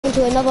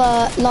welcome to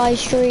another live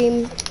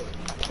stream.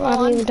 Oh, I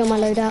haven't even done my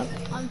loadout.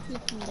 I'm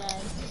freaking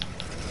dead.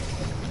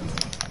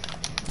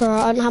 Bro,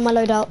 I don't have my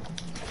loadout.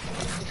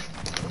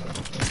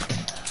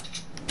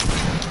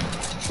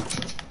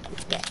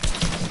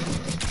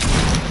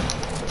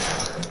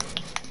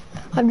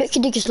 I've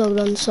literally just logged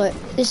on, so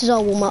this is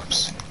our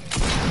warm-ups.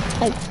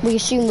 Like, we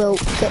assume we'll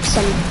get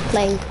some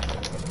playing.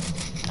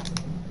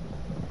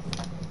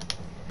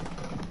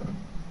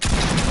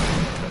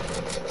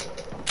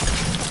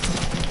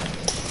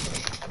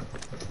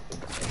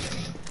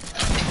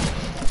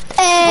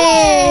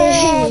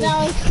 Oh,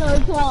 that was so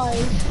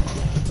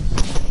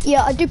close.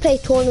 Yeah, I do play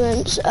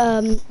tournaments.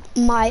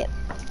 Might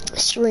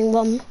stream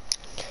one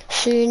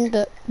soon,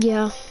 but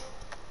yeah.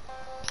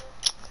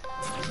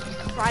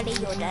 Friday,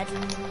 you're dead.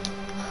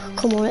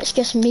 Come on, it's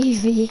just me,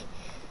 V.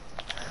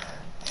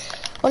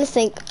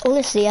 Honestly,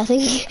 I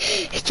think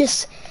it's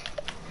just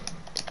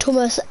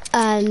Thomas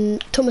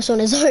and Thomas on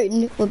his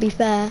own would be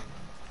fair.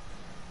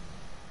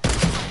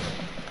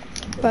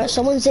 But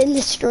someone's in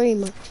the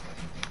stream.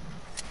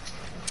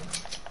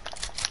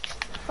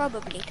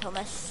 Probably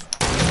Thomas.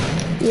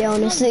 Yeah,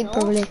 honestly, No,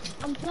 probably.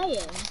 I'm playing.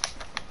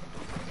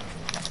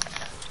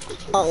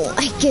 Oh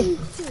my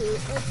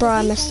god. Bro,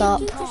 I messed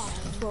up.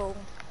 Well,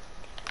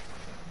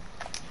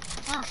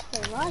 Ah,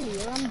 Ferrari,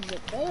 you're on the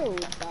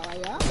build,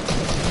 Dahlia.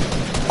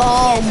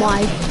 Oh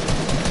my.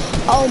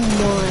 Oh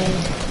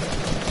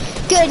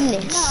my.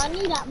 Goodness. No, I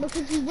knew that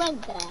because you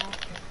went there.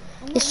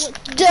 It's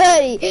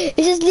dirty. It's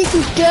just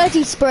literally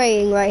dirty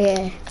spraying right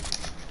here.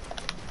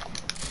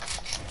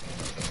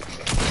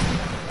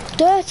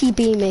 Dirty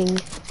beaming.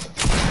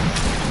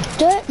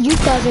 You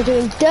guys are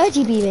doing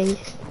dirty beaming.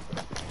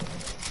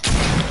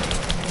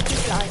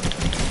 he's lying.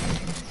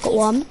 Got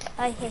one.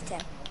 I hit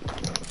him.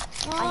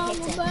 I'm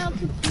hit it. about to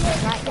kill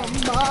Right there.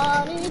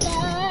 somebody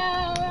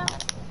there.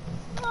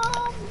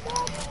 I'm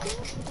about to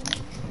kill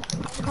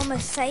somebody.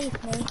 Thomas, save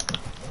me.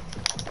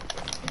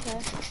 Okay.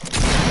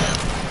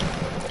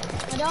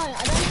 I don't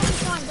have the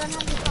time,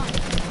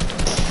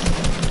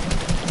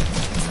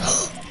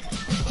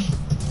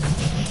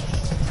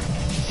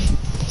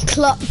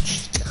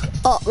 Clutch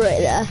up right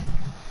there.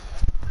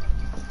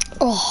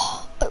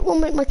 Oh,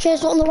 my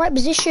chair's not in the right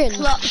position.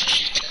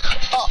 Clutch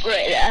up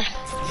right there.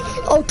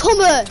 Oh,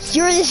 Thomas,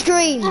 you're in the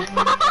screen.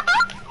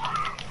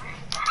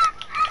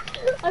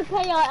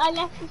 Okay, I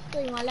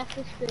left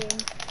the stream.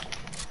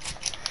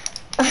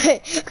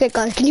 Okay,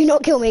 guys, can you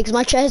not kill me because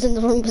my chair's in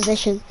the wrong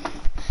position?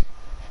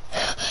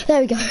 There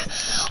we go.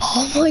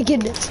 Oh my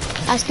goodness,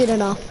 that's good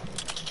enough.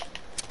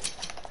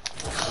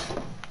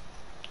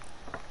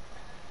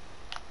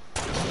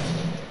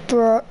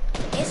 Bro,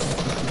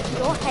 It's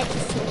your head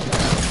is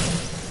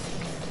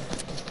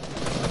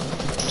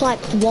it's like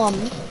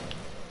one.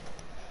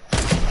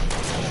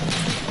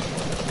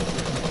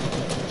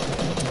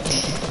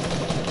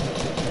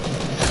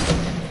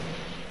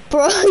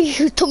 Bro,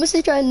 Thomas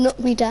is trying to knock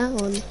me down.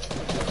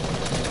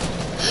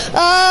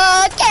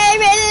 Oh,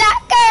 came in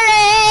like a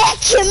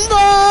wrecking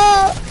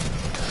ball.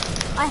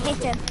 I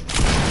hit him.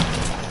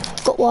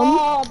 Got one.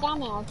 Oh,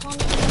 damn it, I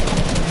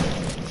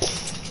can't.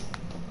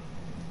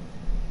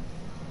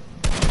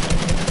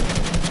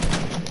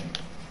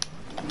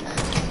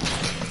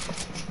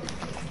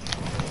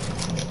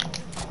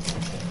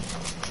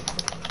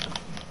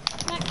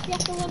 Max, you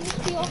have to run this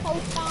for your whole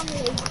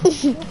family.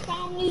 Your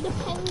family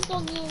depends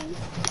on you.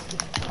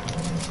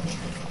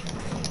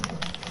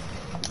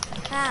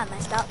 Ah, I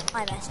messed up.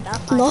 I messed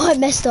up. No, I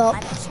messed up. I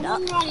messed Come up.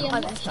 on, Riley, I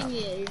I'm messed up. watching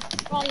you.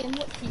 Riley, I'm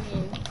watching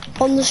you.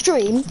 On the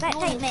stream. On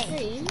Spectate the me.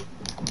 stream.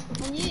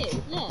 On you,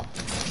 look.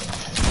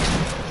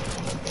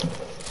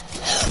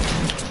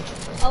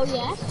 Oh,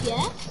 yes,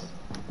 yes.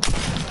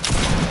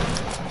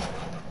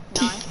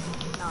 No.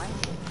 No.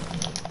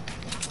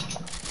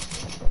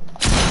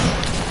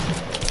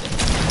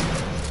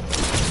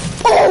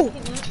 Oh!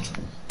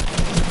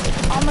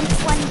 I'm on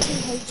 20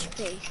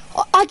 HP.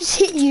 I just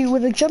hit you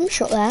with a jump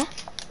shot there.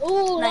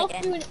 Oh, No, let's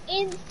you do an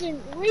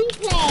instant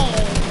replay.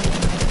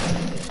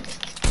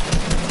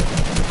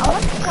 I'm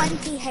on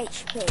 20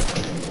 HP.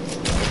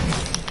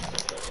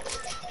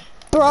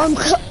 Bro,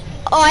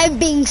 I'm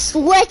being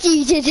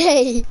sweaty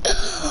today.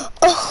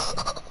 Oh.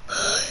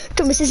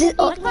 Thomas, is it?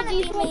 Why can't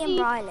it be me and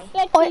Riley?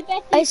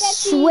 I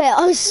swear,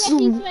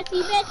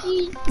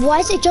 Betty. Why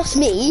is it just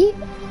me?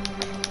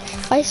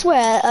 I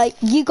swear,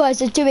 you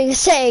guys are doing a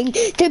saying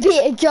to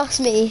be just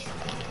me.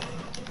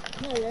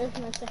 No, there's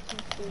no second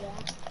to do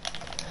that.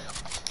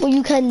 Well,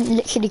 you can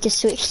literally just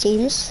switch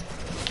teams.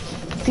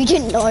 If you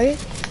didn't know.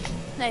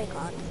 No, you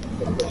can't.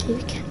 You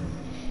can.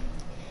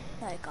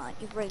 No, you can't.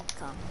 You really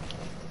can't.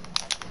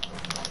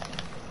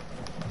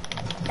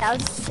 That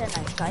was so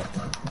nice, guys.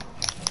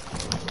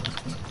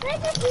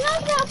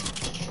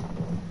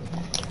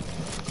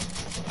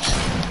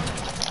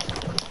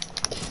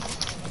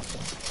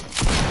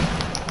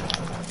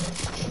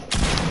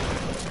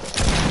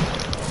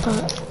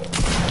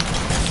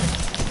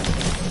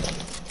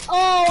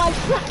 Oh, I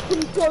trapped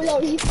him so low.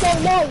 He's so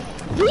low.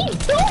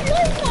 He's so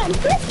low, man.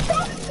 He's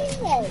trapping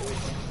me.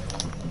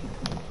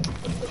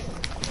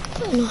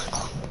 Oh my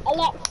god.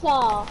 Alexa,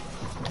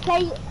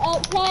 Play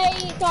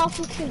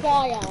Darkest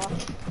Desire.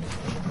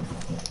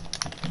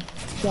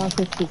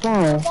 Darkest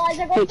Desire, Guys,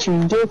 I got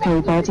featuring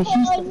Dorco by the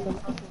Houston.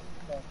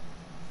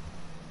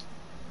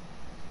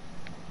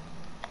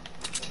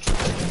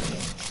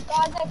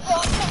 Guys, I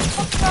got some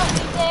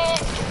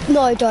music.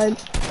 No, I don't.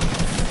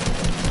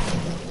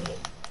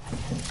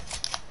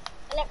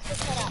 Alexa,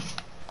 shut up.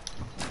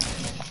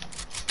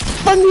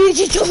 I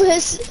muted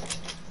Thomas.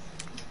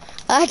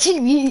 I actually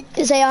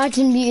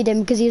muted him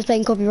because he was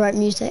playing copyright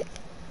music.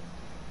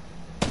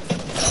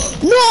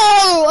 No!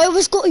 I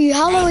almost got you.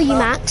 How low are you,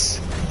 Max?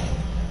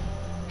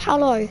 How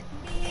low?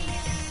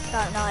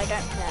 Don't know, I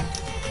don't care.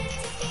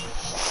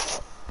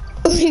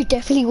 You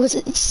definitely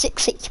wasn't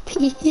 6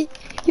 HP.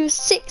 You were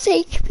 6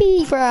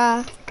 HP,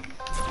 bruh.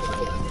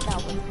 No.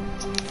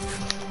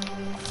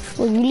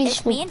 Well, you at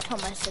It's least. me and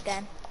Thomas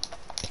again.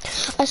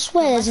 I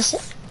swear, there's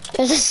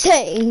a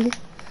saying.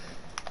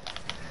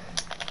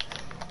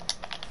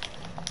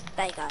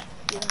 There you go.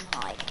 You can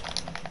hide.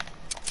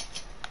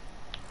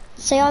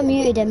 Say I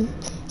muted him.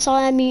 Say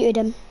I muted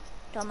him.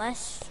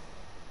 Thomas.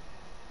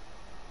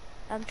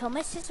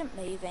 Thomas isn't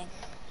moving.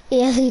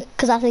 Yeah,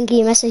 because I think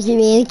he messaged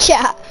me in the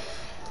chat.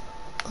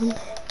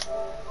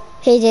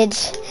 He did.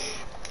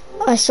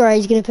 I swear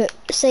he's gonna put.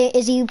 Say,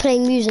 is he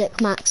playing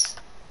music, Max?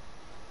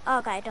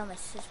 Okay,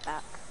 Thomas is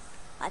back.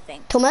 I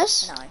think.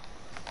 Thomas?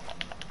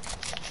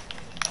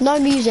 No. No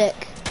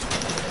music.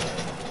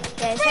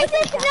 Yeah, take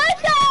it down.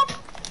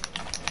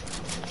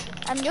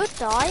 You're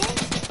dying?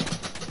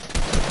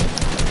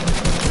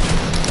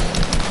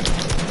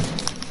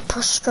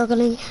 I'm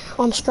struggling.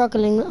 I'm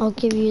struggling. I'll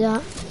give you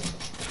that.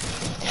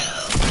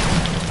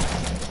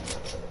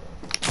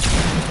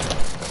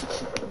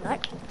 No.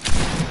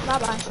 Bye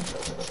bye.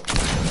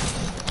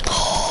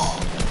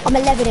 I'm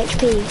 11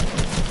 HP.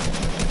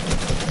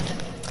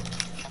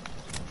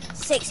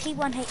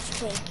 61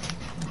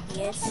 HP.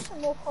 Yes.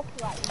 Some more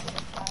copyright music,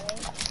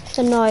 Charlie.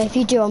 So no, if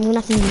you do, I'm gonna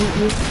have to mute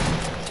you.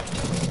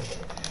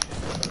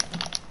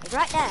 He's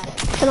right there.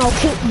 And I'll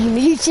keep you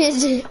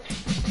muted.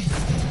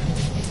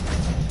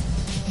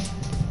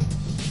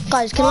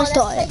 Guys, can I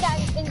start let's it? take that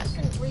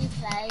instant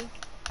replay.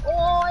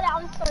 Oh, that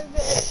was so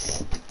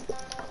good.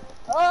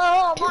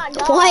 Oh my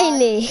god.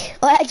 Finally,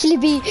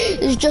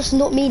 it's just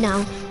not me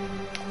now.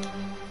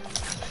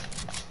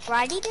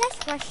 Riley,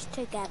 let's rush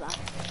together.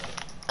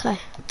 Okay.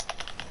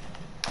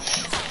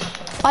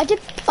 I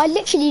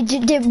literally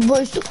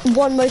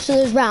won most of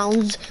those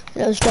rounds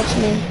when it was just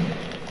me.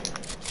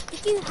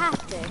 Did you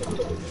have to?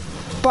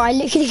 Bro, I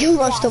literally can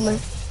rush on me.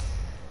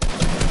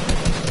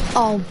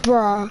 Oh,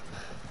 bruh.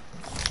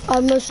 I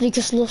mostly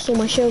just lost all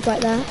my shield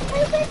right there.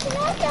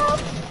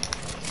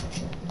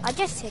 I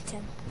just hit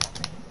him.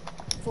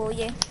 For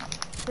you.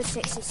 With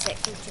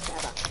 66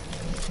 altogether.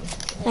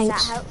 Does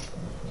Thanks. that help?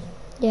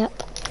 Yep.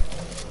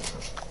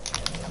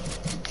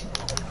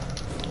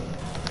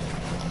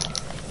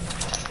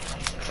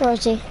 Where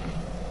is he?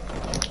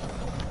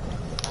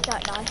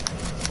 Don't know.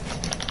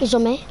 He's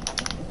on me.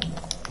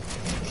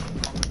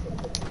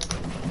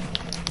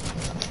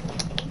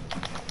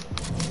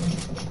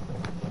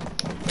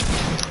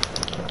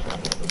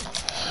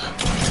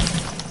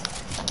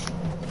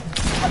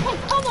 Okay,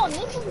 come on,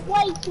 this is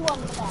way too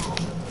unfair.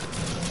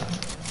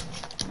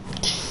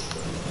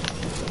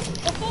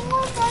 The thing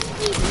with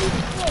these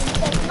skins,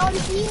 there's no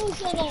heals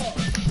in it.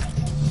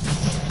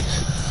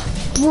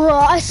 Bro,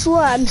 I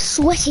swear I'm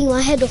sweating my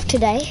head off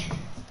today.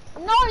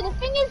 No, the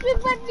thing is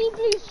with red, blue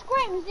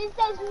scrims is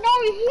there's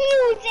no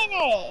heals in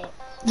it.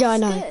 Yeah, I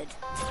know. Good.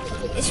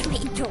 It's me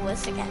and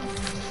Thomas again.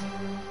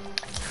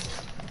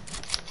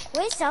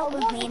 Where's out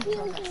with me and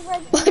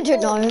Thomas? I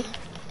don't know.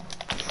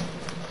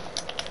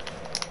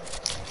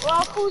 Well,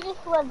 I'll call this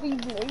red,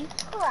 blue.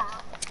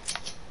 Crap.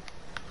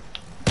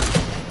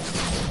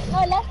 No,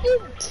 let's do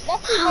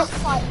box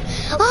fight.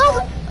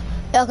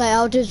 Okay,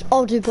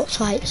 I'll do box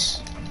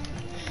fights.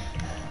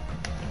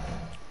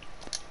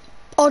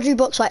 I'll do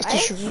box fights to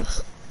show.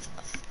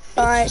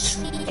 Alright.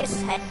 He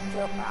just head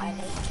to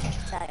Riley.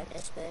 So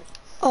that's good.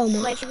 Oh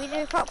my. Wait, should we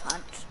do a prop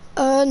punch?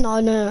 No.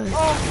 No,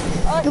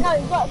 you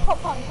got pop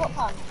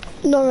punch.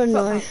 No.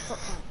 Prop punch.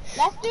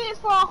 Let's do it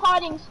for our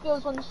hiding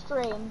skills on the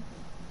stream.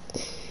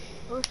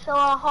 We'll show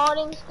our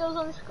hiding skills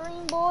on the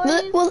screen,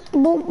 boys. Well,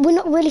 we're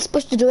not really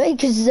supposed to do it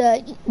because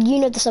you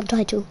know the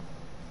subtitle.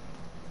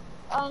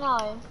 I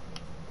know.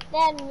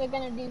 Then we're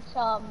gonna do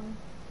some.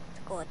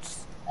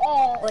 Squads.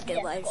 Or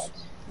duos.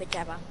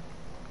 Whichever.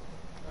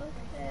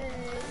 Okay.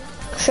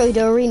 Show you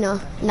the arena.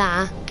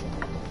 Nah.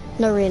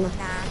 No arena.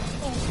 Nah.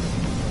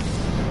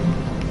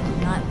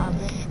 No, I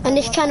won't. And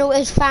this channel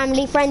is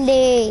family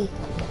friendly.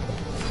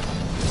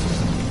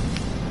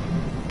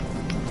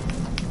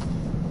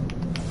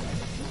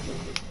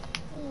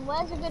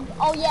 Where's a good?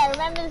 Oh yeah,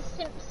 remember the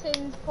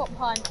Simpsons pop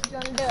punch? Do you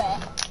want to do it?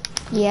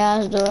 Yeah,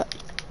 let's do it.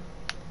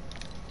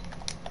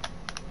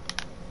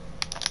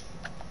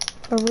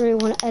 I really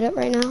want to edit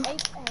right now.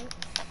 8.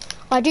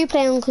 I do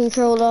play on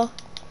controller.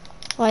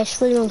 I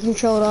stream on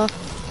controller,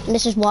 and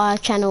this is why our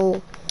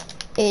channel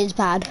is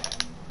bad.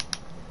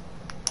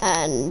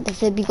 And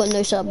we got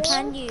no subs.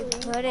 Can you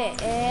put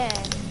it in?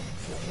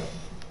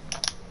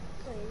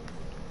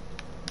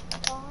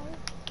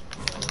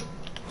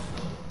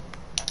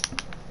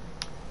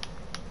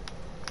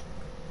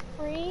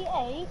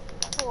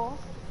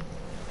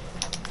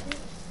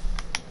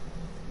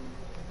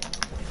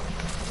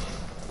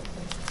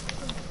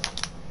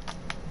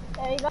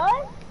 There you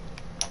go.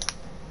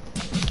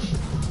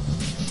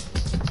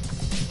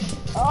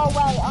 Oh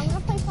wait, I'm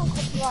gonna play some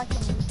copyright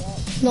music.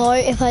 No,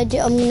 if I do,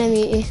 I'm gonna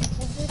mute you.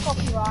 Let's do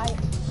copyright.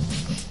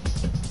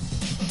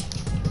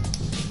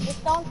 This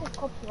dance is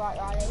copyright,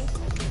 Riley.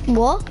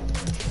 What?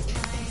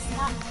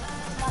 That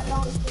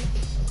dance is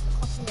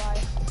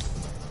copyright.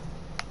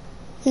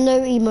 No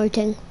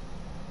emoting.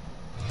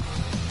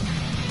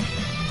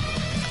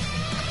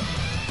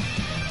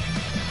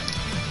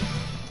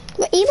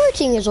 But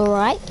emoting is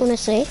alright,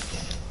 honestly.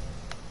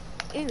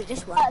 Ooh,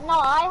 this one. No,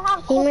 I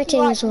have Emoting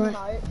copyright is alright.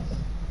 emotes.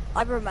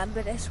 I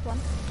remember this one.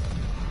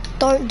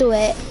 Don't do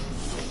it.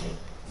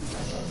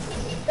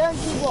 Don't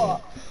do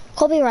what?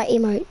 Copyright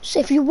emotes.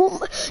 If you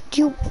want,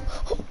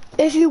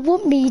 if you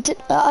want me to,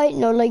 I don't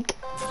know, like,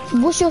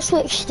 what's your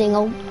Switch thing?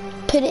 I'll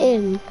put it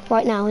in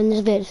right now in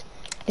this vid.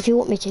 If you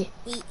want me to.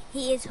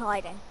 He is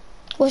hiding.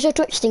 What's your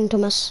Twitch thing,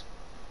 Thomas?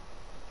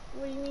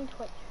 What do you mean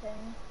Twitch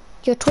thing?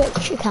 Your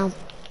Twitch account.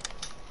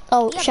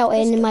 Oh, Yeah, shout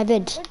it in my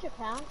vid. Twitch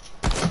account?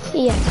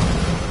 Yeah.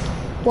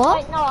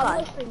 What? Wait, no, I'm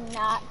not streaming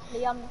that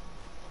actually.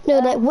 No,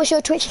 like, what's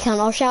your Twitch account?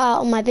 I'll shout out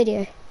on my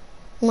video.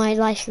 My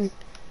live stream.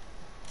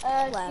 Where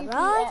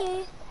are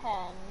you?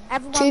 2px10.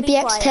 Everyone be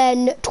quiet.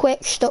 2px10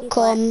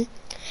 twitch.com.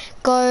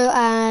 Go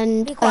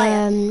and Be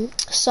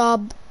quiet.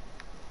 sub,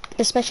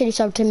 especially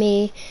sub to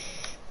me.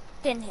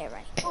 Didn't hear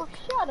any. Oh,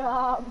 shut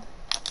up.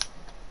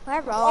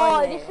 Where Oh,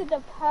 are you? this is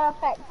the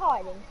perfect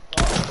hiding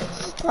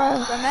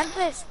spot.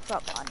 Remember it's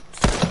drop hunts.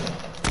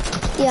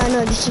 Yeah, I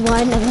know, this is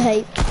why I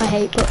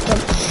hate prop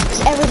hunt.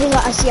 Because everything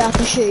that I see I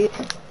can shoot.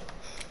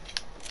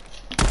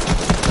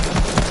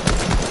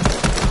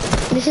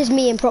 This is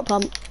me in prop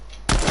hunt.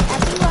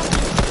 Everyone be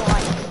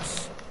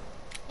quiet.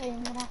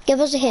 Give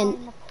us a hint.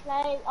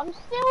 I'm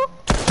still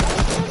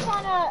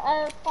trying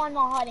to find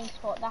my hiding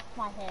spot. That's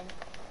my hint.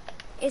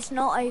 It's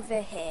not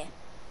over here.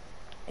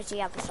 It's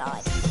the other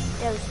side.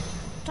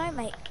 Don't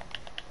make...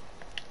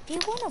 Do you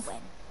want to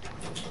win?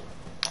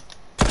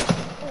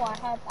 Oh, I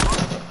heard that.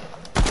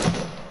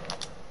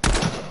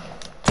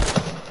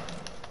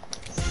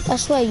 I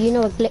swear you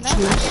know a glitch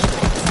in this.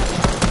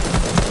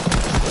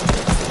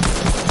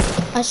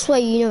 I swear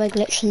you know a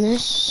glitch in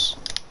this.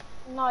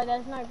 No,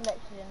 there's no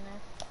glitches in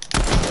this.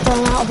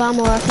 Run out of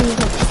ammo, I can use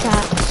my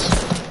pickaxe.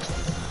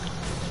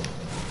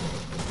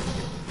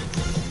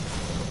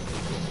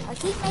 I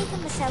keep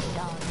making myself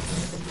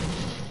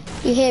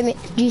dance. You hear me?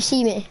 Do you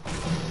see me?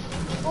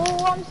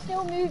 Oh, I'm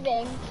still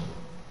moving.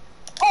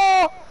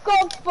 Oh,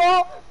 God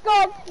spot!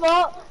 God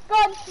spot!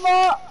 God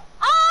spot!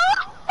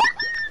 Ah!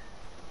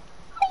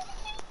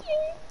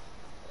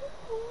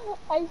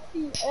 I see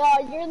you.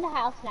 Oh, you're in the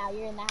house now.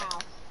 You're in the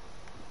house.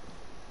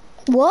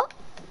 What?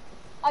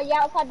 Oh, you're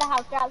outside the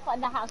house. You're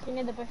outside the house. You're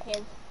near the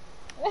bushes.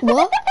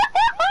 What?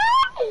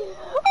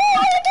 Oh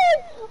my god!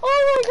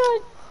 Oh my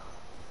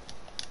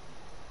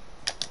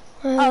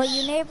god! Oh,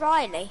 you near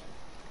Riley?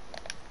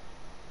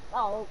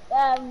 Oh,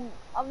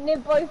 I'm near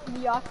both of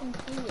you. I can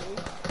see you.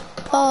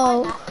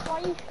 Oh. Why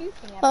are you shooting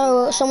everywhere?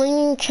 Oh, someone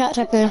in chat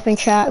typing up in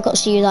chat. I've got to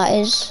see who that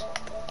is.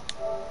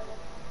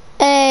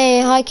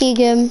 Hey, hi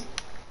Keegan.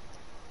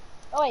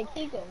 Oh wait,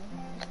 Keegan.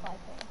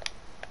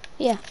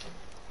 Yeah.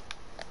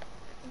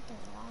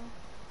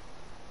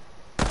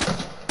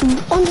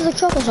 Under the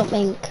truck or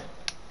something.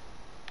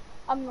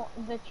 I'm not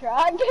the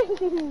truck.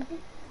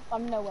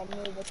 I'm nowhere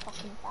near the truck,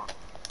 in fact.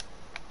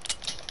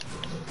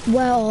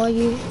 Where are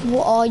you?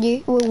 What are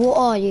you? What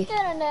are you?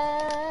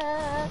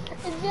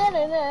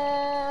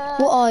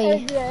 What are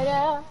you?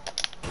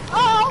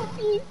 Oh,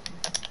 please.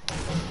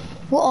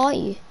 What are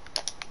you?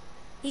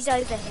 He's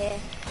over here.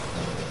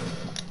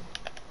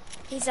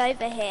 He's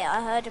over here.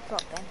 I heard a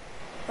prop thing.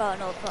 Well,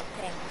 not a prop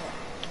thing, but...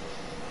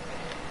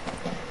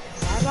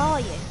 Where are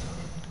you?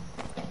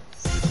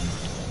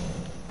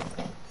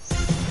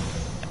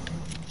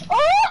 Oh!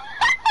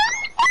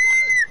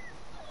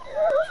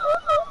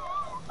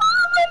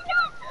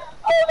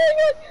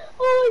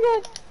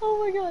 Oh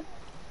my god!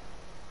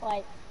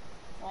 Wait,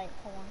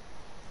 hold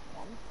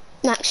on.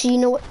 Max, you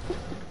know what?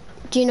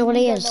 Do you know what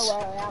he is? I don't know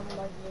where I am,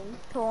 don't you?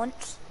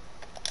 Taunt.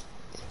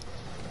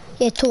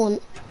 Yeah,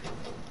 taunt.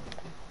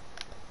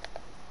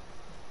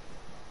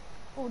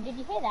 Oh, did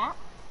you hear that?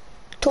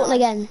 Taunt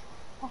again.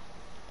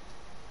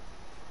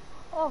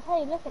 Oh,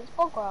 hey, look, it's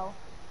bog roll.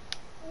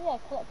 Yeah,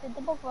 collected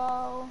the bog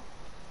roll.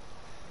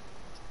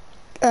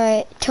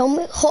 Alright, tell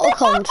me, hot or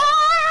cold?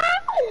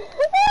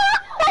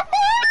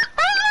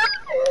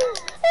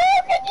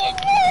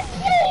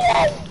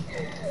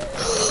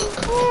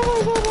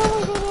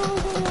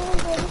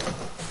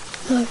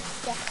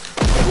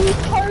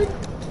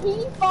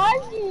 He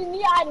finds you in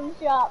the item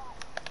shop.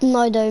 No,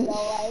 I don't. No,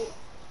 wait.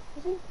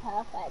 This is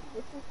perfect.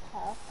 This is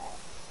perfect.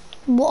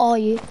 What are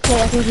you?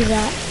 Wait, I think he's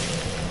that.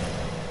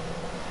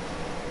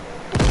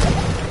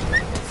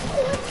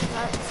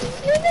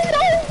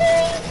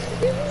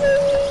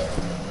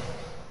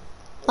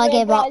 I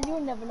gave guys, up.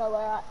 You'll never know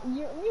where I am.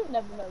 You'll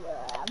never know where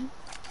I am.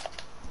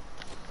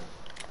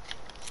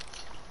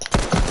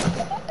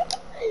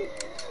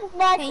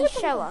 Max, Can you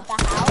show us? The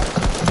house.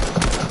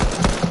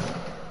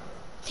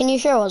 Can you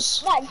show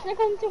us? Max, look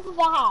on top of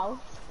the house.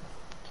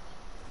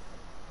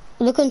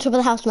 Look on top of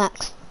the house,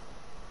 Max.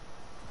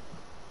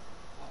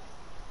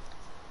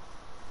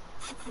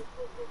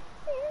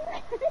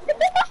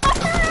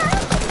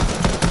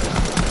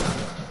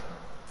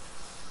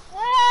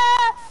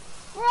 Ah,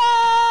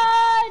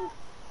 run!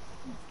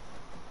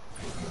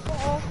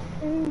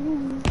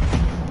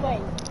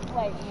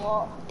 Wait,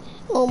 what?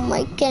 Oh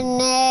my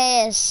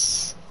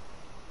goodness.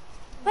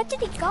 Where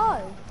did he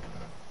go?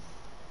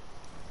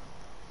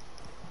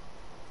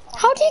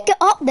 How do you get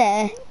up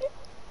there?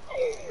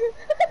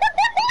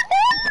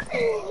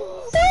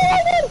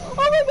 Oh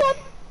my god!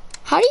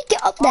 How do you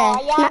get up there? I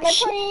am a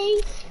Max,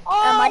 tree!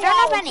 I don't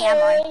have any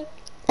ammo.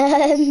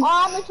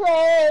 I'm a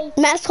tree!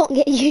 Max can't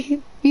get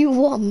you. You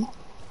won.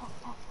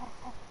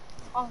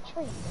 I'm a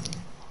tree.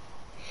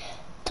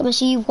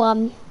 Thomas, you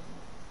won.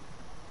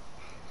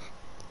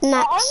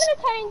 Max.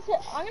 I'm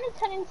gonna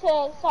turn into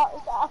a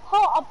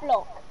part of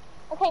block.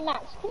 Okay,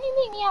 Max, can you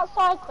meet me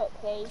outside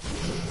quickly?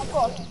 I've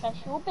got a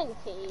special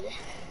ability.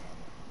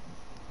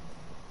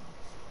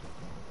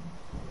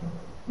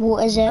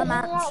 What is it? I'm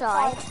Meet me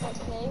outside.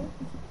 quickly.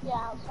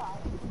 Yeah, outside.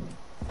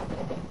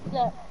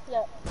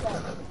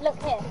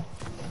 Look here.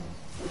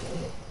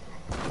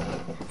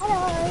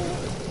 Hello.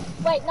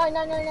 Wait, no,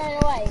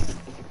 wait.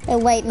 Oh,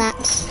 wait,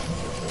 Max.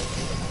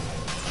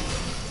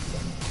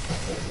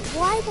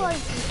 Why won't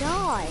you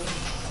die?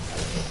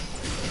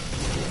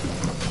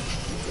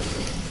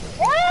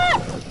 Ah!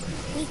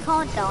 He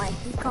can't die.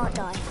 He can't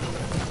die.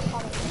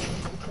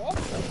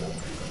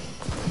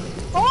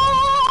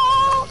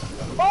 Oh!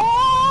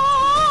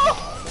 Oh!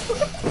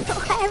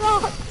 Whatever.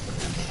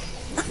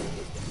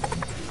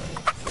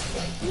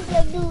 You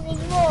can do it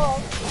wrong.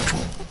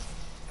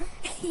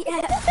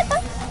 Yeah.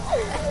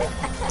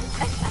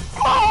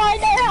 Oh, I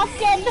know how to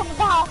get into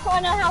the house. I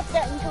know how to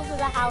get into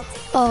the house.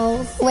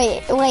 Oh,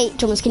 wait,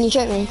 Thomas, can you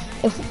show me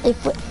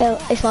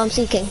if I'm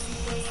seeking?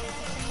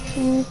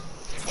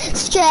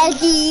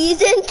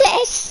 Strategies and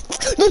tests.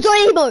 There's no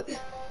ammo.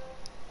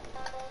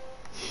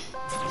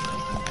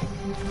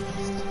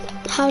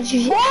 How do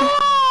you?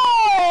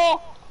 Oh!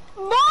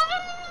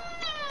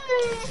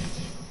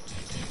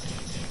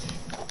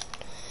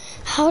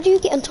 How do you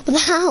get on top of the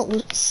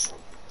house?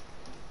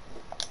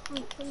 Go.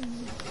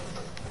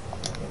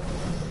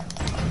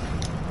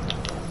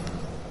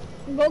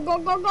 Where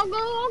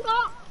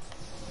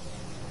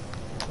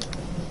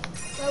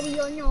we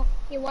are not.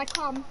 Here I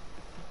come.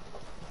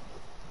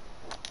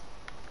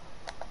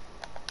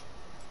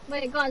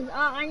 Wait, guys,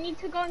 I need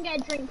to go and get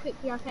a drink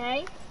quickly,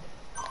 okay?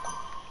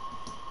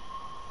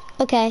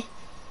 Okay.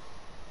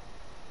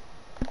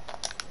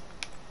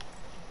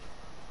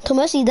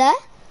 Thomas, you there?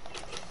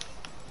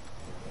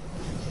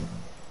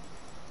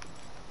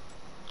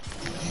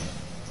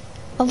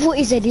 I thought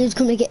he said he was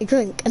going to get a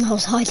drink, and I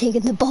was hiding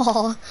in the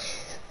bar,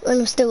 and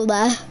I'm still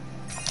there.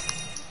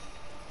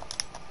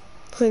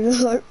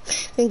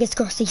 Fingers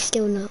crossed he's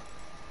still not.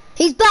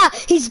 He's back!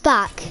 He's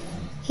back!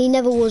 He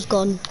never was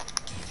gone.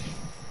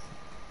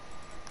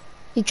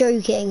 You're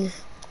joking.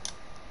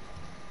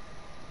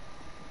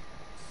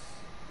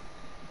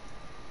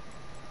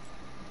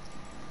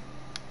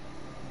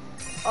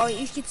 Oh,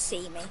 you should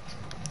see me.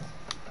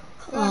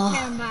 Okay,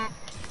 I'm back.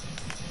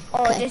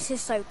 Oh, Okay. this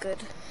is so good.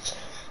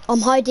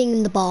 I'm hiding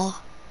in the bar.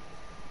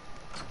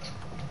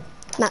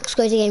 Max,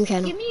 go to game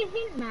channel. Give me a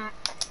hint, Matt.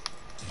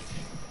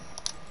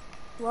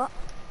 What?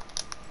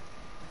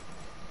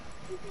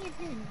 Give me a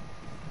hint.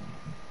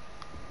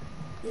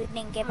 You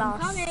didn't give I'm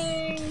us.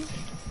 coming.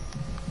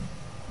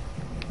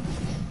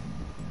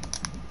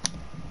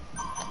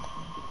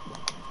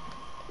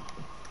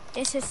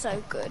 This is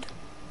so good.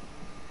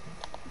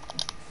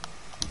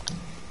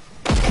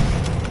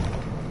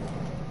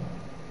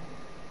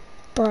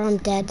 Bro, I'm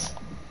dead.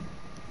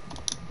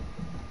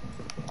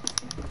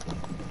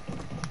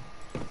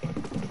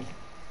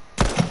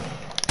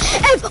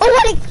 Oh,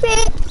 what a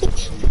crit!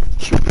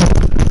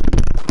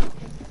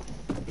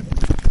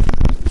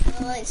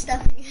 Oh, it's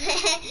stuck.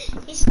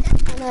 He's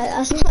stuck. No,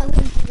 that's not what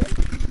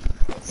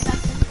it's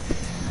stuck.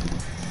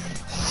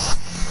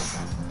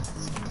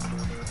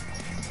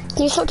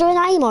 Can you stop doing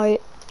that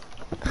emote?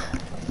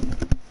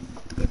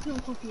 It's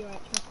not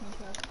copyright, trust me,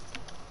 trust.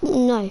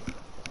 No.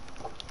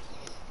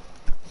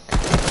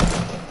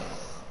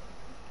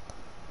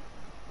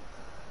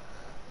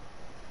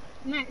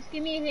 Max,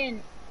 give me a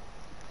hint.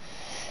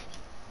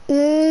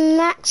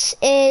 Max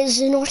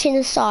is not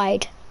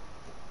inside.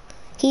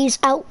 He's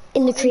out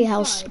in the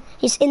treehouse. inside?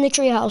 He's in the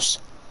treehouse.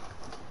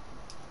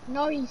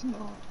 No, he's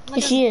not. I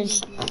Yes, he don't is.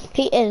 believe you.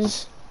 He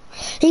is.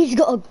 He's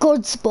got a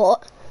good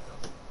spot.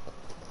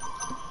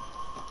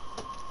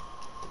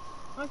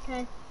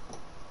 Okay.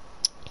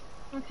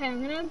 Okay,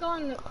 I'm gonna go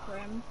and look for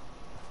him.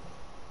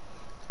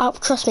 Oh,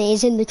 trust me,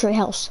 he's in the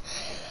treehouse.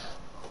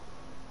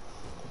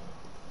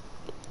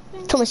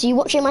 Thomas, are you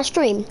watching my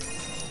stream?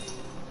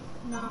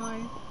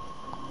 No.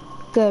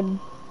 Good.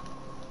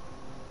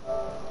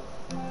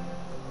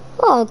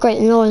 Oh,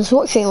 great, no one's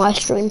watching my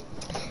stream.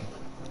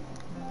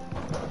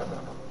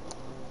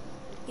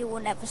 You will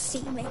never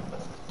see me.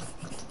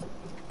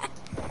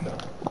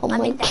 Oh I'm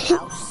my in the god.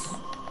 house.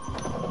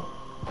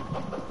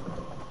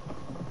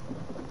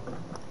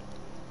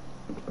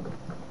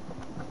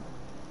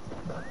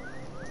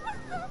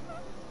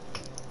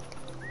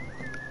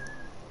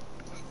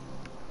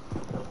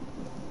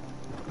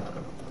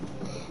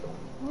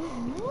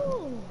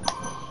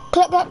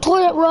 Collect that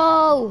toilet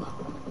roll.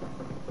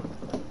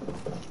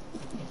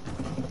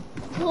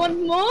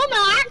 One more,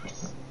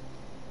 Max.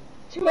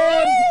 Two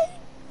more.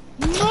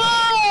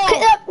 Get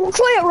that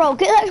toilet roll.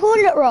 Get that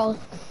toilet roll.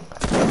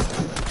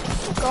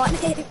 Go on,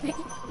 hit me.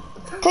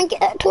 Can I get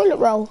that toilet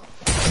roll?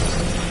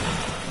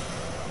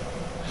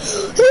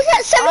 Who's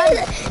that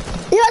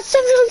 700? You got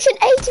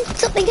 780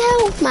 something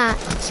health, Matt.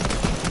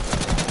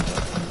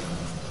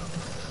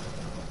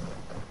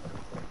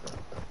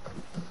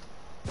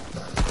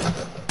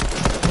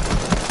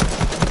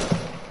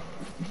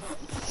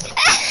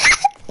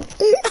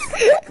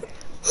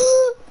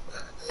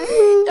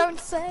 Don't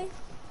say.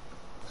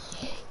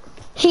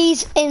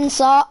 He's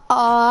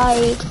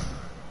inside.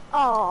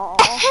 Oh.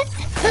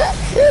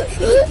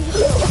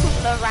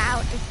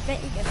 Around his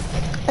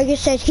Vegas. Like I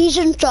said, he's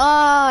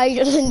inside,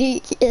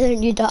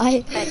 and you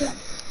die.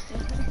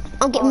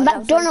 I'm getting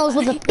McDonald's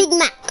with a Big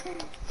Mac.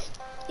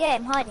 Yeah,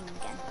 I'm hiding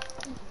again.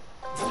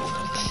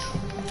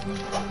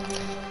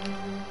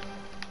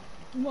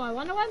 Why? I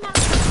wonder why Max.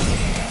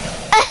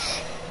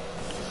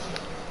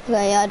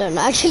 Well, yeah, I don't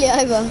know actually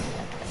either.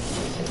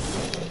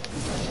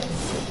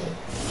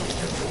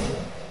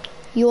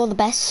 You're the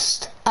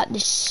best at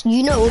this.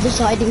 You know all the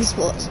hiding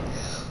spots.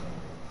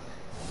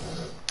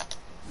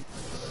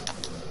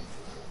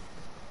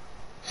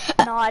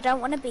 No, I don't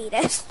want to be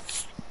this.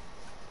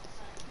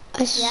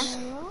 Yeah.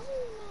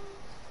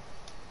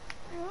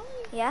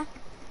 Yeah.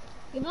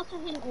 Give us a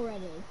hint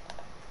already.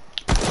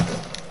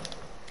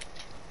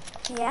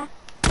 Yeah.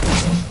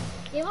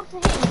 Give us a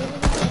hint.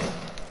 Give us a hint.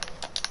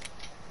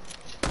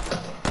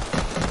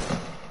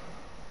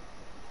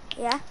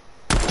 Yeah.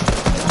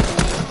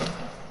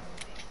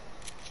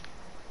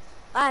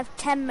 I have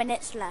 10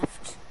 minutes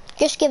left.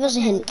 Just give us a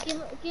hint.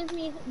 Give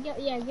me.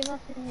 Yeah, give us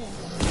a hint.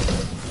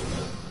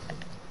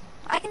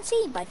 I can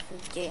see by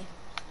Fuji.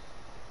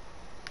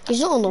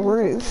 He's not on the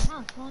roof.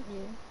 House, aren't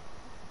you?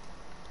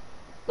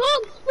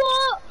 Box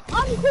spot!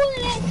 I'm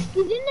calling it!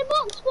 He's in the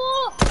box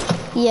spot!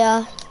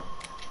 Yeah.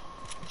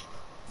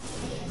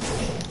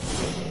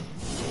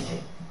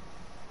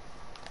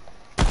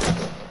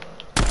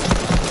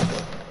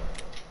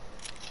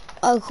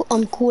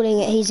 I'm calling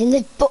it. He's in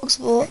the box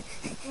spot.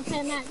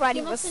 Okay, Max, Brady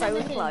give was us so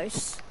another hint.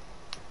 close.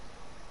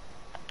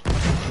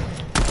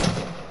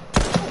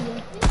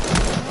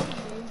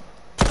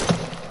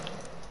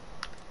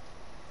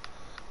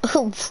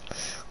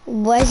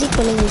 Why is he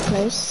calling me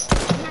close?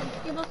 Max,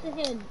 give us a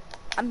hint.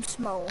 I'm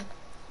small.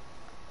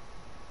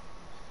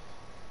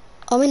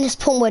 I'm in this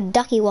pond where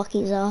ducky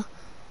wackies are.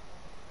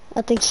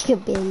 I think he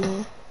could be in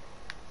there.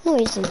 No,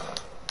 he isn't.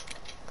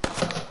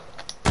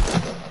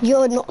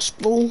 You're not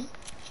small.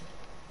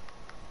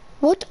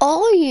 What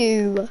are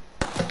you?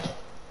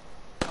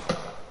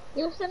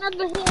 Give us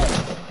another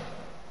hint.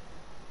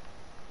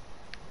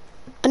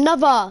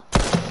 Another.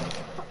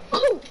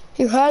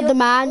 You heard the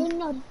man.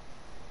 No.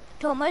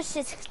 Thomas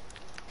is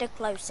the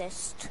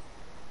closest.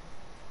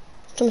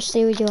 Come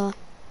see where you are.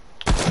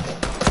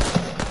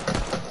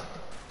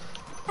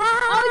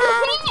 Oh,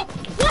 you're here!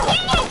 You're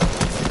here!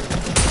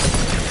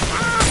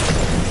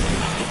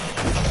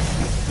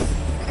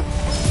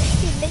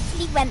 He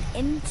literally went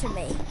into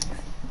me.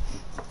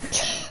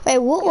 Wait,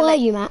 what were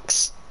you,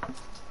 Max?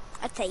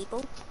 A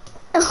table.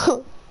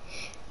 Oh.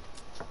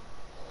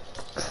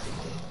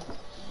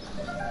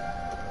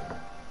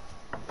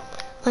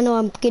 I know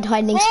I'm good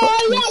hiding spots.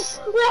 Oh yes!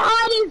 We're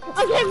hiding!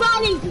 Okay,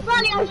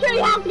 Riley, I'll show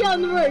you how to get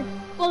on the roof.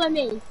 Follow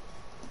me.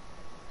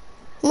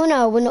 Well,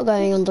 no, we're not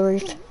going on the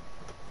roof.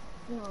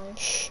 No.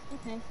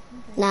 Okay.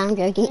 Nah, I'm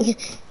joking.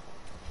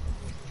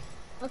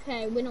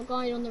 Okay, we're not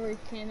going on the roof,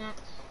 okay, Max?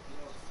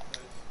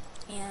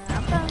 Yeah,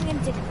 I'm going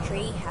into the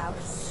tree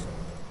house.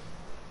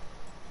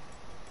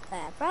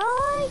 Where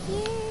are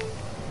you?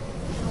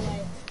 Oh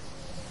wait.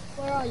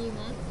 Where are you,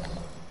 Max?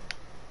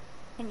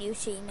 Can you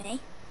see me?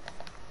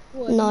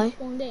 What, No. you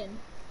spawned in?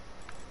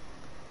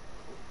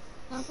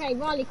 Okay,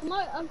 Riley, come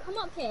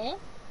up here.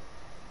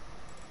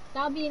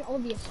 That'll be an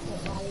obvious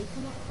spot, Riley.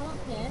 Come up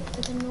here.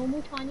 It's a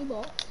normal tiny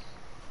box.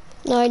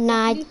 No,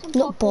 nah, Do some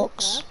not a parkour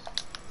box. first.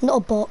 Not a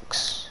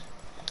box.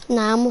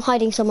 Nah, I'm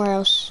hiding somewhere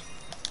else.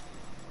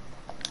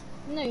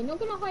 No, you're not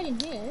gonna hide in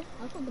here.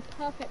 I've got the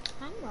perfect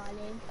plan,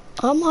 Riley.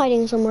 I'm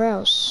hiding somewhere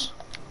else.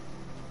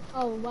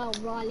 Oh well,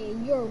 Riley,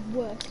 you're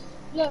worse.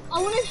 Look, I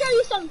want to show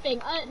you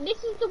something.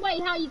 This is the way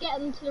how you get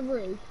onto the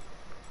roof.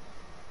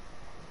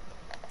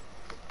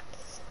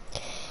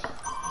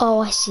 Oh,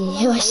 I see.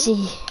 Oh, I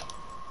see.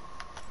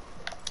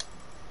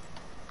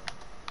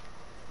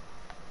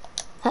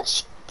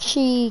 That's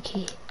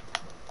cheeky.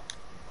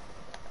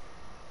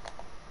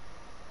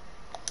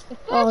 The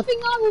first thing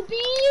I will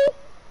be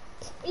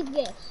is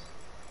this.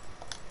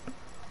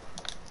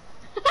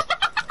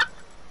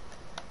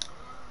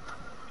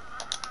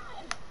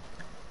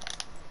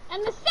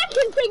 And the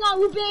second thing I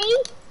will be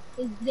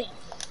is this.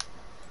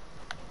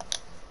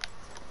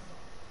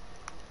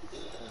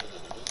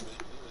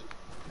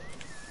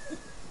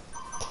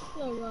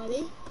 No,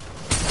 Riley.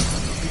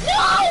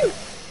 No!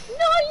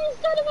 No, you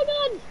son of a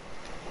gun!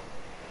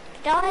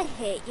 Did I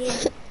hit you?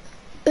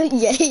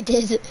 Yeah, he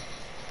did.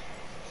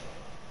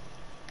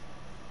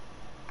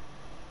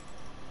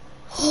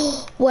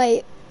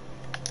 Wait.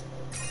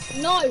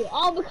 No,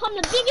 I'll become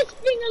the biggest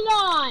thing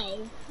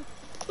alive!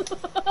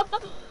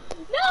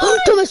 No!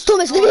 Thomas, look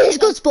at this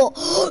good spot.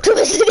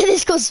 Thomas, look at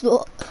this good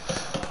spot.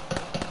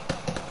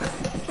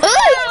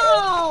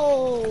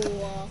 Ow! You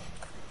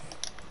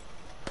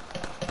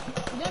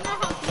don't know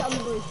how to get on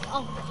the roof.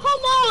 Oh,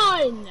 come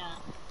on!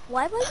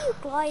 Why were you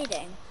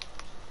gliding?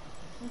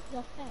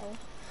 Because I fell.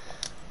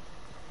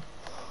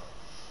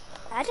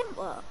 That didn't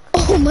work.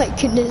 Oh my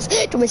goodness.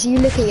 Thomas, are you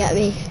looking at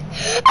me?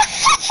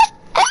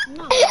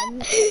 No, I'm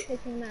not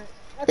taking that.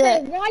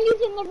 Okay, Yeah.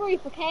 Riley's in the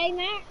roof, okay,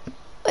 Max?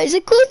 It's a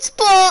good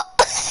spot.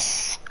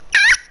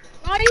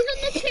 Riley's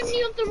on the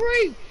chimney of the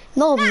roof.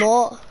 No, I'm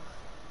not.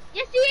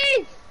 Yes, he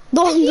is.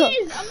 No, Yes, I'm he not.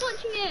 is. I'm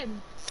watching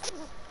him.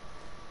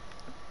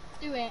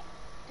 Do it.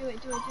 Do it.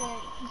 He's up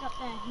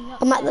there. He's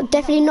up I'm there.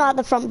 definitely not at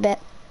the front bit.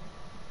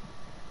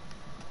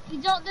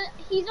 He's on the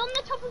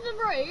top of the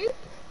roof.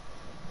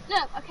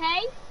 Look,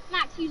 okay?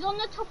 Max, he's on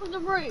the top of the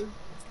roof.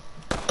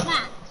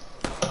 Max.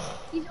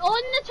 He's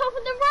on the top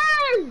of the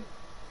roof!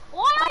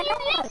 Why are you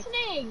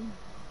listening?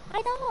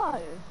 I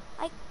know.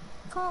 I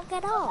can't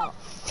get up.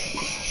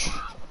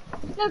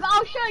 Look,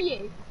 I'll show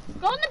you.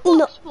 Go on the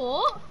box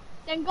fort,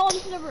 then go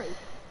onto the roof.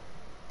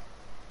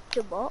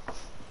 The what?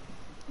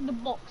 The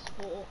box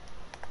fort.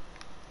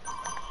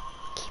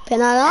 Keep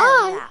an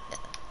eye. Yeah.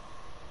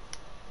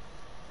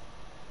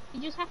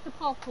 You just have to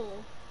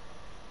parkour.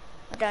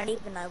 I don't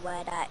even know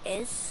where that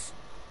is.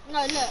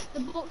 No, look, the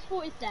box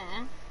fort is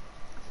there.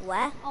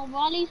 Where? Oh,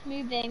 Riley's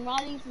moving.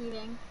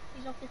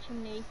 He's off the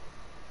chimney.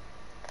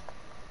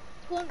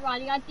 Come on,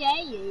 Riley, I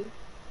dare you.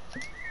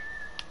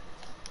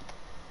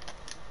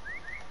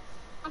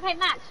 Okay,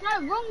 Max,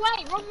 no, wrong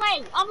way,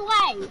 other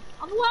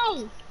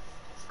way.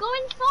 Go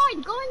inside.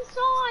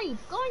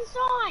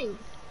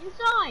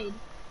 Inside.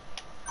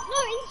 No,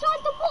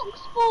 inside the box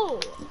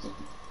fort.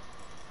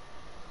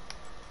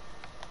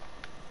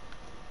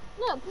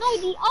 Look, no,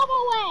 the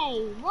other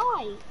way,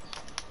 right.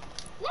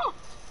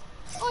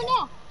 Left, or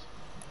left.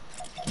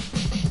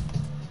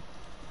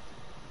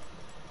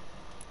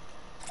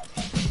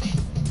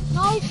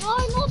 No,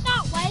 not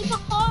that way,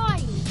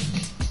 behind.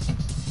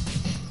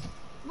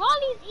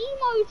 Riley's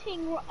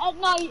emoting.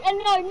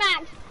 No,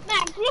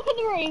 Max, look at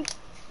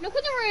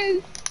the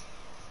roof.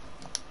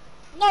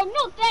 No,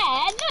 not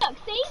there. Look,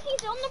 see,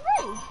 he's on the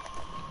roof.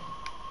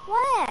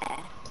 Where?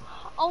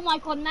 Oh my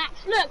God, Max,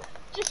 look.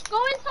 Just go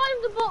inside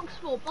of the box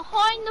fort,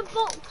 behind the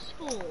box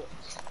fort.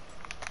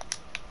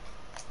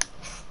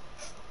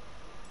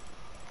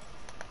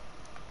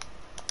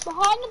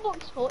 Behind the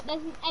box fort,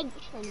 there's an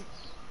entrance.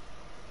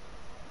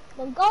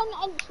 Then go on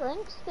the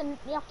entrance, then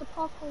you have to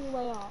park all your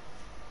way up.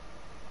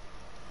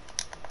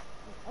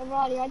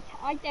 Riley,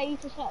 I dare you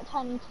to start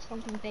turning into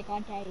something big, I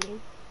dare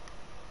you.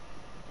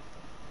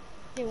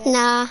 Do it.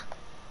 Nah.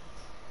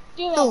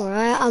 Do it.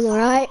 I'm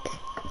alright.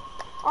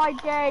 I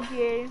dared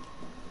you.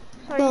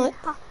 So No. you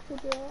have to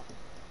do it.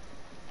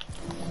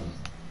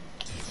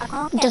 I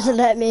can't It get doesn't up.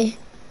 let me.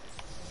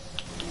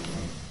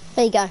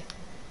 There you go.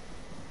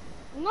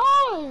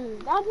 No,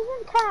 that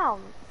doesn't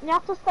count. You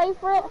have to stay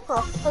for it for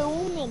a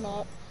full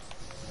minute.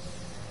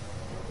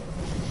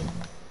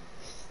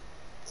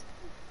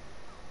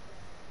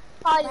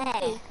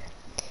 Where?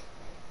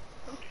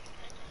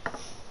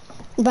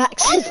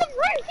 Max. On the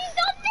roof! He's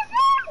on the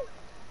roof!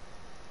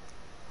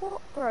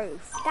 What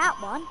roof? That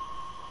one?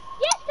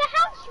 Yes, the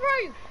house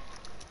roof!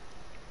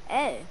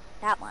 Oh,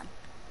 that one.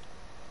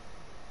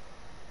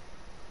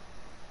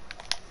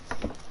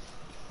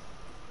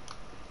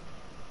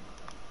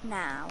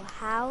 Now,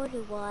 how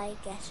do I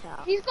get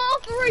up? He's got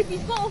off the roof! He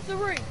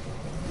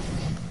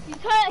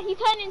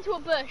turned into a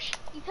bush.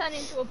 He turned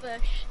into a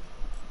bush.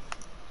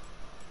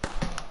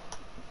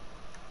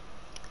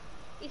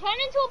 He's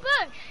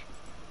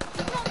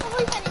not on the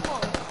roof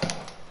anymore.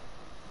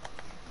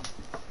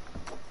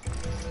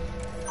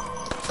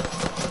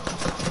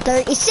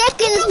 Thirty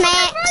seconds,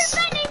 Max. He's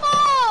not on the roof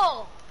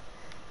anymore!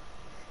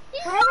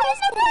 He's Where not on is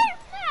the he? roof,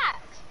 Max!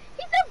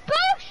 He's a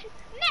bush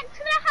next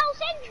to the house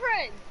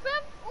entrance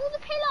with all the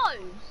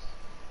pillows.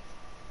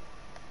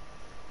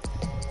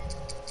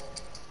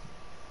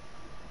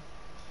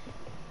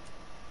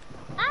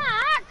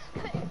 Max,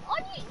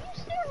 you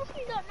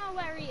seriously don't know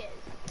where he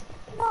is?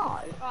 No.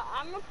 Right,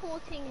 I'm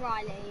reporting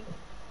Riley.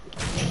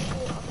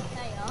 Report of the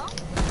player.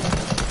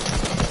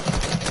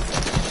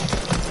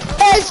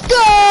 Let's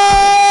go!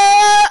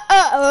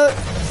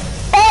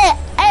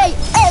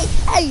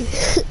 Hey!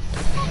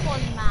 Come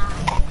on, Max.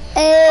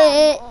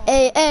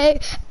 Hey!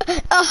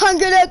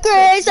 100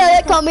 degrees, so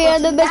they call me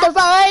in the Mr.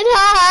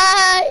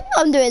 Fahrenheit.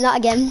 I'm doing that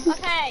again.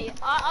 Okay,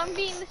 I'm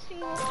being the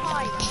single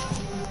tiger.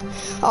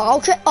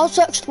 I'll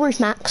search the roof,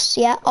 Max.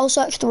 Yeah, I'll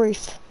search the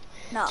roof.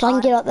 No. So I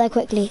can get up there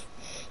quickly.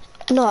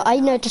 No, I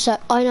know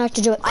how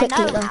to do it I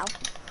quickly know though. how.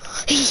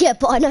 Yeah,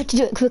 but I know how to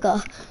do it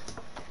quicker.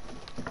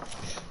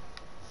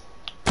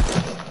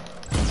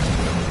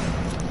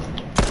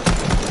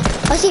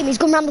 I see him, he's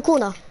gone round the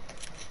corner.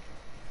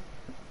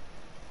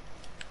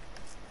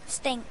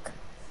 Stink.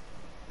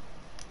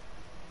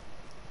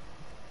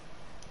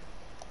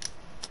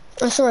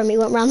 I saw him, he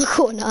went round the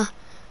corner.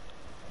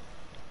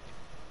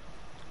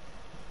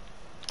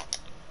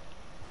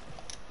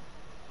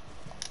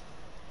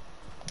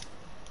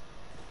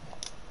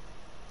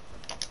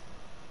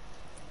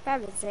 Where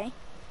is he?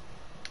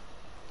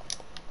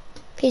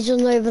 He's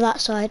on over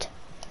that side.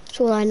 That's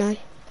all I know.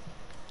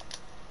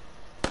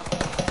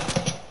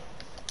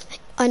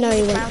 I know he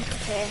He's went. around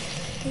here.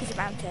 He's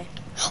around here.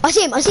 I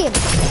see him, I see him.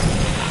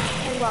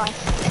 Oh, right.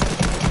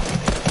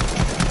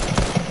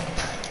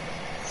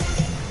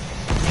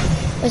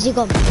 Where's he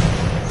gone?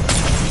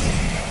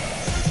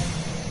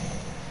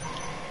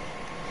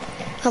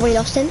 Have we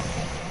lost him?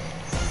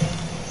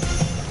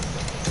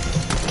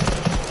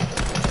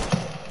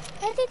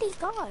 Where did he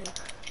go?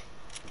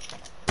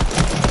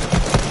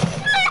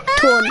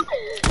 Torn.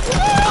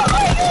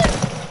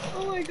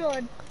 Oh my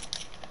god.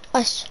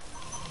 Us.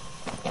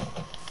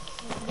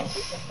 This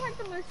is just like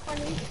the most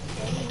funny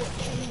thing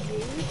watching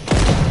you.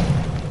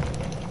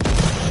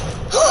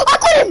 I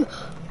got him! Look,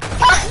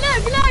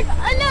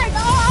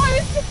 I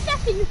was the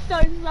stepping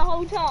stones the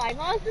whole time.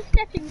 I was the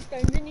stepping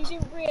stones and you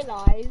didn't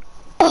realise.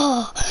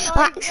 Oh,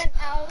 I went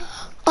out.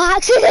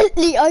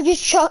 I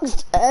just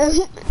chucked,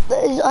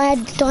 I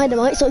had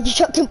dynamite, so I just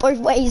chucked him both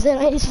ways, and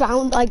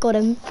I got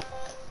him.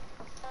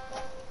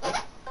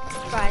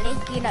 Riley,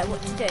 you know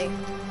what to do.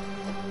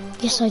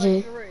 Yes, I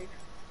do.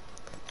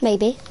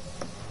 Maybe.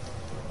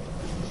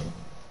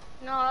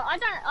 No, I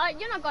don't.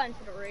 You're not going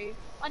to the roof.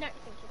 I don't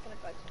think you're gonna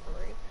go to the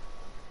roof.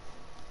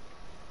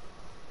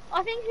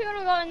 I think you're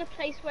gonna go in the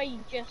place where you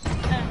just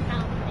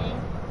found me.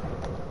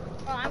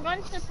 Right, I'm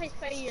going to the place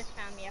where you just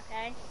found me.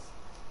 Okay.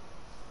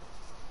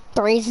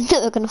 The reason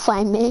that they're gonna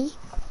find me.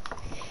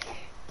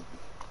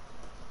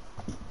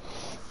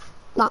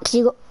 Max,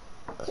 you got.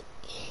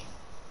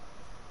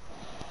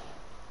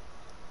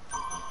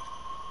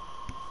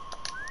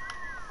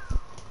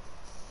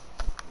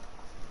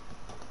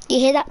 You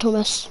hear that,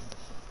 Thomas?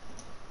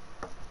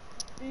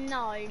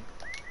 No,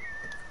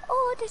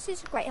 Oh, this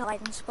is a great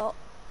hiding spot.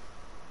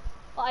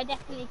 but I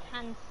definitely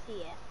can see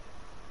it.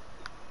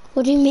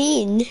 What do you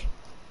mean?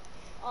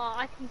 Oh,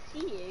 I can see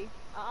you.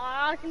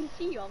 I can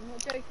see you. I'm not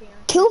joking.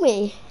 Kill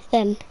me,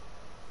 then.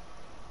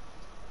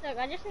 Look,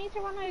 I just need to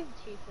run over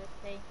to you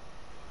quickly.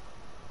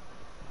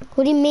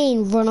 What do you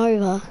mean, run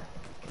over?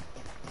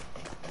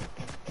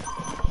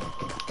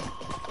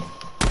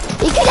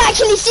 You can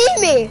actually see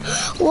me!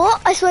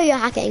 What? I swear you're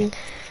hacking.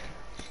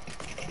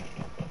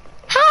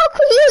 How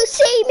can you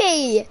see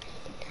me?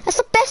 That's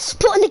the best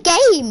spot in the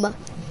game.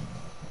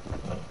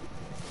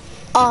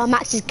 Oh,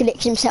 Max has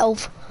glitched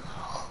himself.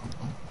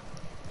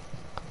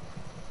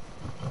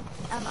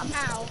 I'm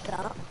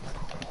stuck.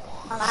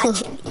 I'm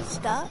actually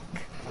stuck.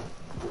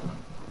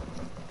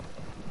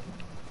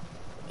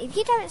 If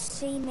you don't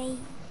see me,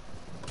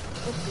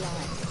 you're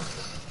blind.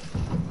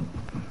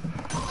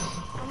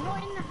 I'm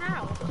not in the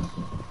house.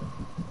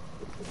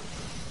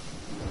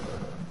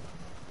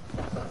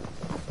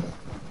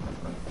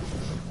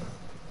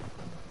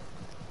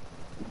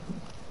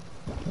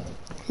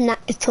 Nah,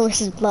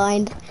 Thomas is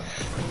blind.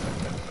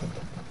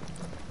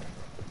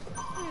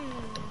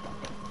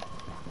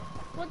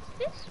 What's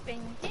this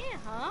thing here,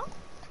 huh?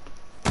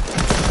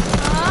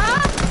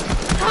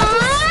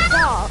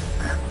 Stuck.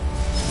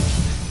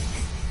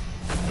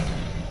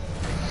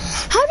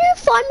 How do you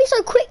find me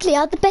so quickly? I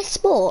had the best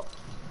spot.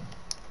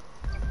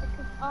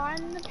 Because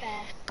I'm the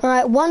best.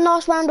 Alright, one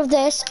last round of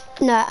this.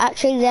 No,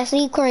 actually, let's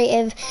be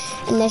creative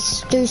and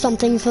let's do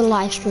something for the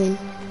live stream.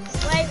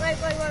 Wait.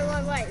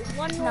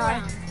 One more No,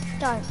 round.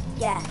 don't.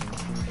 Yeah.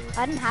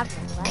 I didn't have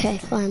one. Right? Okay,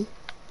 fine.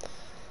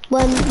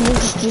 Well, we'll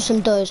just do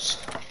some doors.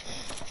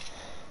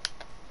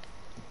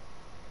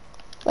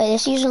 Wait,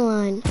 let's use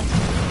online.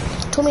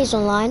 Tommy's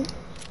online.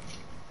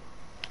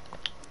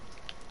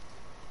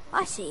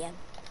 I see him.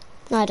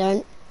 No, I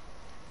don't.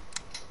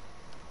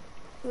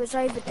 He was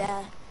over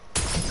there.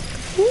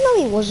 No,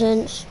 he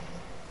wasn't.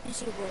 Yes,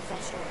 he was. I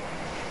saw him.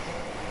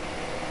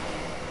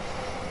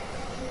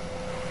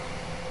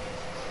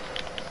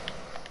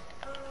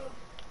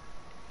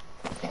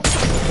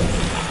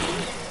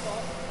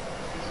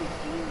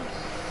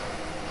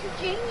 This is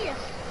genius.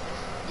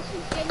 This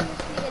is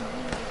genuinely a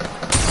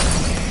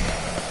genius.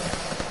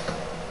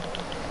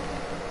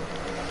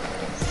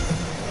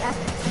 Yeah.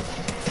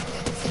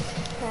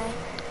 Okay.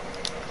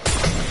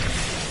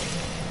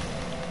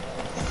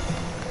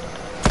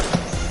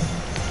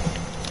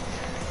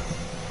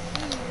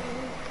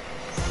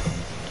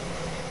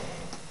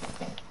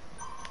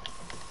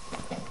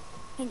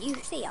 Can you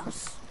see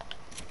us?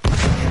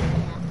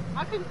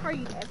 I can throw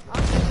you this.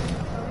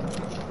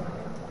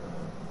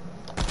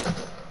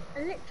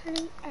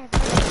 Literally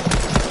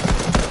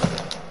everything.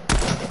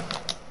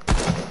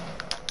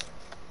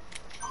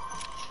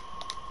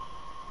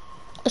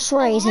 I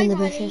swear he's hi, in the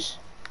Riley. bushes.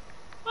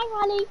 Hi,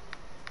 Riley.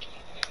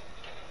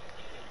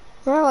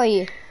 Where are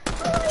you?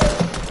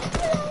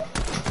 Hello.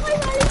 Hi,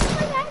 Riley.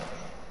 Hi, Max.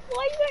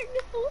 Why are you wearing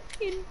the full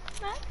skin,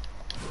 Max?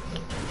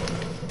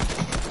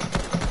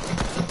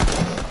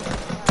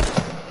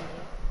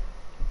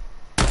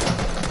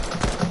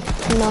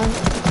 No.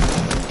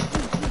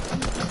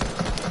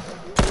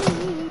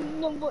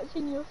 I'm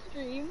watching your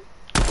stream.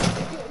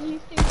 You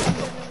seem to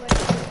know where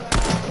you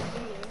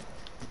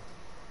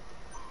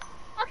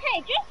are. Okay,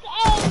 just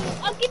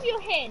I'll give you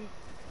a hint.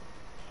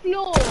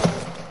 Floor.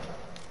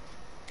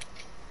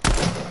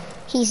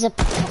 He's a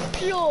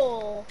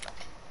Floor.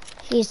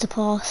 he's the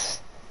pass.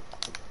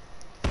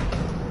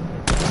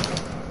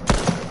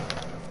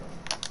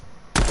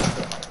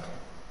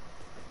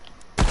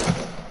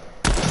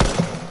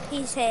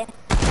 He's here.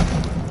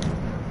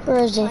 Where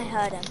is he? I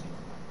heard him.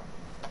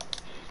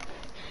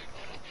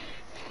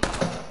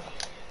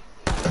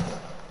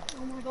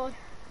 Oh my god.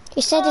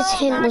 He said his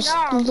hint my was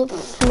God. the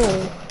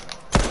floor.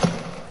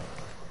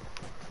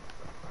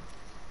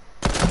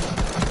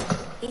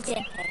 He's in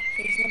here.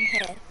 He's in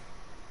here.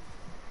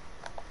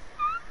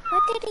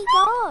 Where did he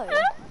go?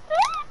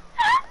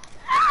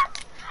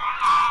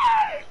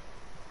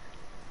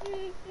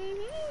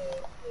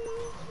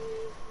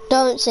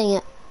 Don't sing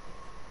it.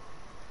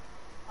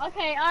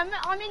 Okay, I'm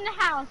in the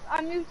house.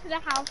 I moved to the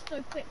house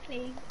so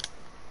quickly.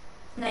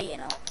 No, you're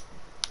not.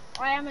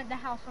 I am at the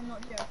house. I'm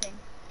not joking.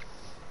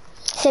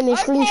 Send me a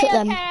screenshot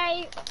them.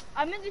 Okay.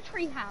 I'm at the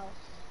tree house.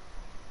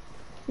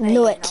 No, Knew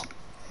you're it. not.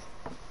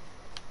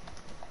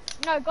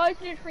 No, go to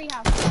the tree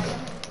house. Guys. I'm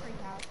at the tree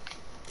house.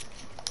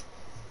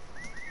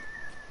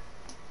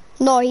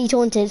 No, he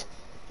taunted.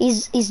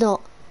 He's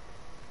not.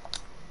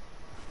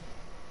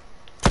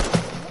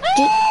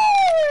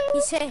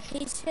 He's here.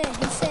 He's here.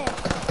 He's here.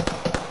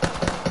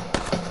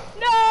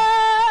 No,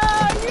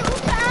 you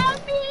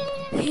found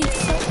me.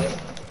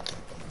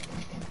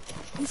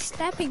 He's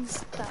stabbing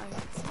stones.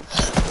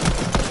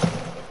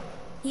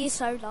 He is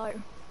so low.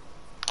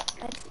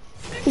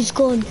 He's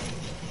gone.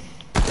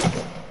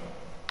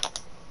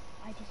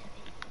 I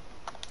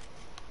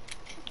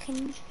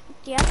disappeared.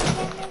 Do you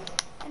have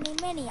any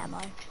mini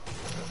ammo?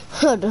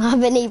 I don't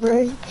have any,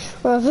 bro.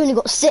 Well, I've only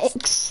got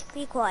 6.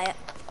 Be quiet.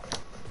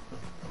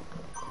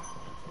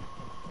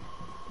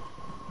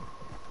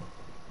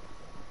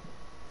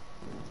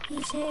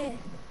 He's here.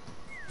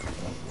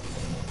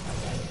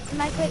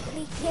 Can I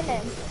quickly kill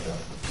him?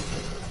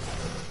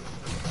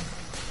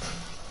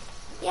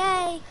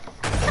 Yay!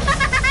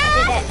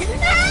 Did it.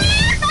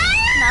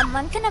 Mum,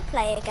 I'm gonna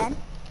play again.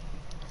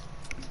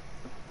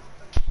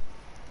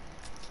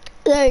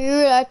 No, you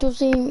have to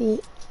see me.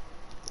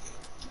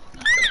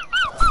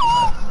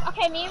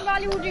 Okay, me and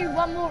Riley will do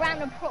one more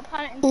round of prop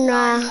hunt and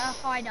Nah.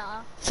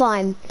 hider.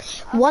 Fine.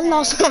 One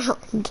last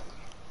round.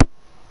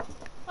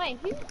 Wait,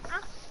 who's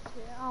Aston?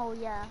 Oh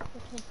yeah, the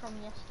kid from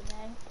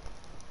yesterday.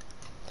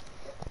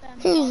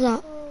 Who's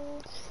that?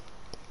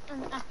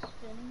 And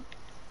Aston.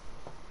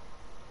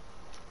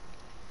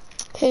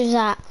 Who's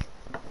that?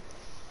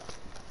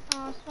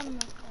 Oh, it's one of my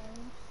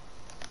friends.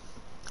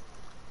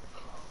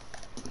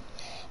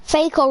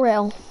 Fake or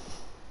real?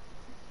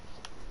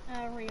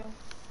 Real.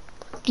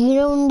 Do you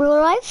know in real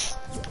life?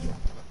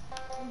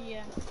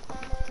 Yeah.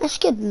 That's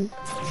good then.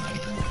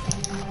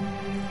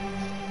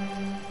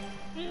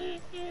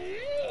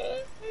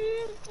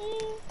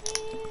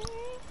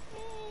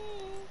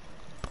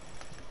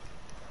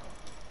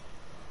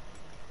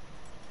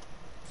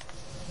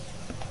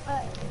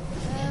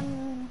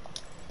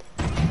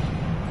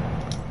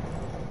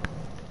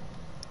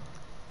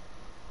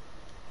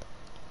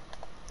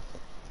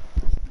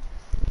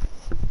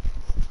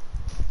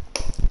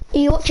 Are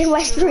you watching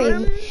my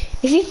stream?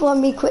 If you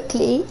find me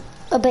quickly,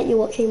 I bet you're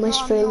watching my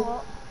stream.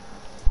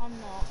 I'm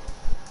not.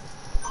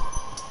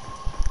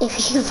 If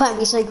you can find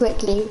me so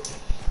quickly.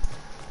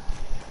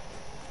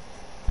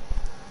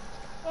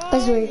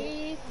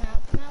 Sorry,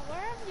 come out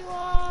wherever you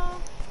are.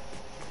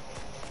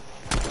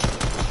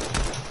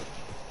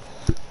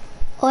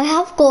 I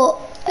have got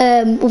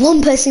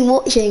one person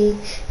watching,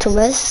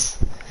 Thomas.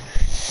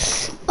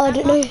 I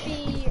don't know. Must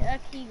be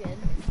Keegan.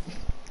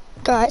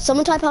 Alright,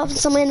 someone type out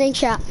someone in the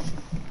chat.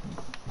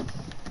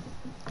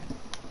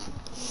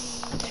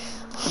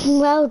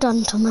 Well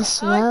done,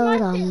 Thomas. Well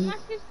done. My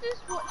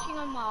sister's watching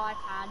on my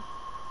iPad.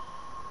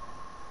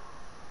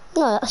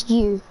 No, that's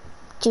you.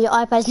 Your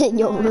iPad's in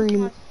your No, it's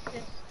room. my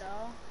sister.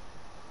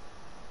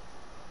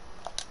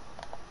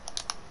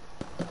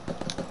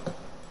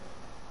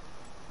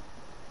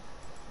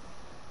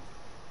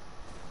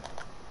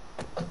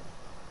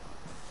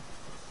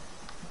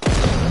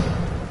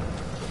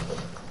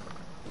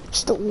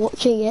 Stop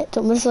watching it,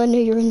 Thomas. I know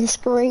you're in the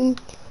screen.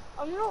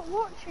 I'm not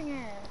watching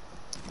it.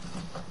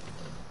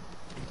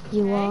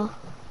 You Okay. are.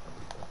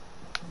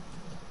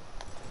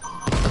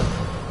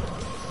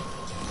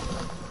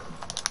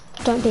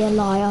 Don't be a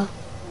liar.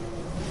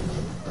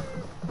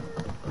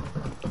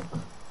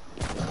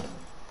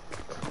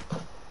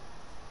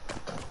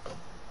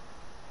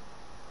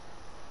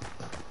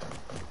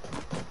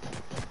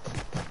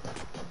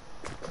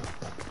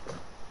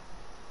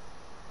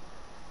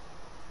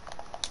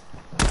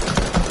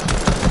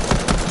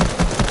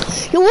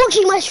 You're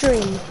watching my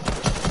stream.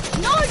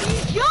 No, you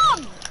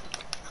jumped!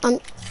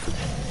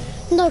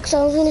 No, because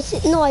I was gonna say,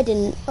 no, I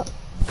didn't.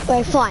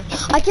 Right, fine.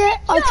 I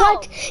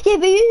tried,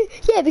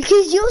 yeah,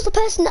 because you're the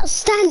person that's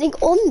standing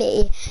on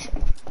me.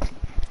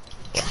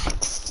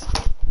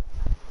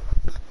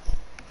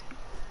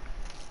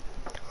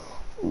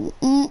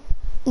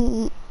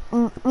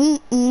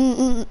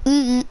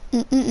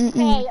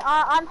 Okay,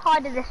 I'm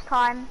harder this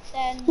time.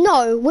 Then.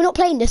 No, we're not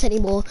playing this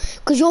anymore,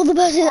 because you're the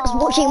person that's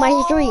watching my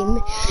stream.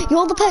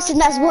 You're the person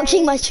that's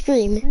watching my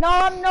stream. No,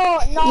 I'm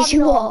not. No, Yes,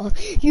 you are.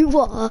 You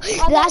are.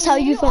 That's how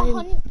you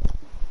find.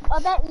 I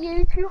bet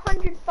you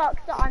 200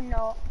 bucks that I'm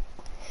not.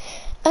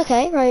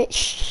 Okay, right.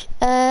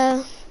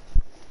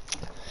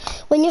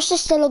 When your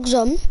sister logs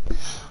on,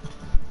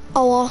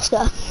 I'll ask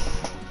her.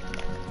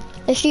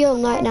 Is she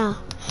on right now?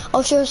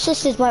 Oh, so her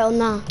sister's right on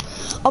now.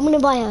 I'm gonna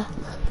buy her.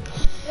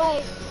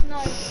 Wait,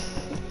 no.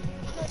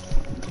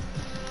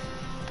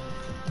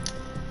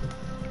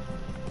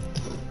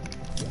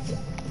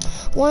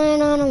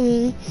 When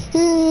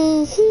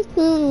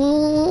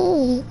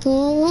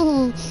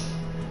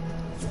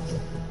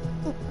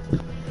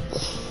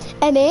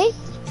Emmy?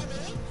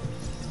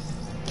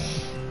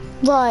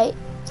 Right.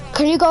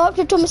 Can you go up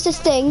to Thomas's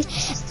thing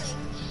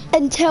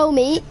and tell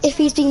me if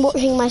he's been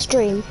watching my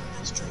stream?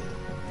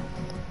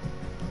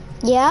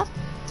 Yeah?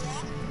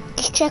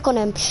 Just check on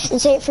him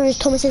and say it through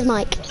Thomas's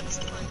mic.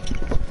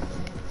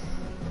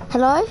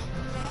 Hello?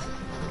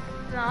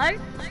 No.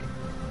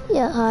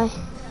 Yeah, hi.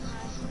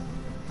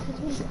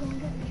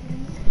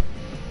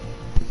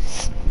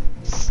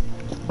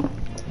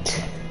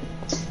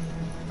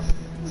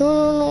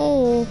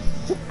 No.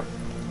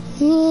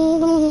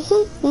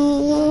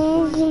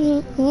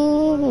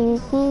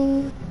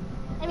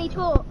 Let me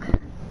talk.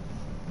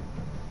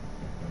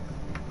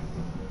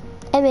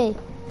 Emmy.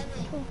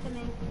 Talk to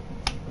me.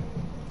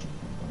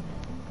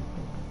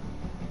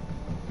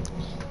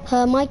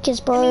 Her mic is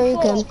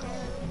broken.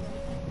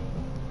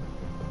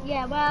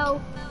 Yeah,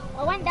 well,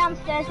 I went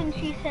downstairs and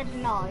she said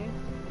no.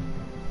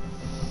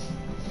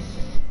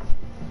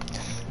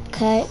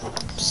 Okay,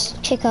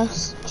 kick her.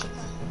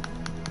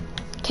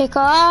 Kick her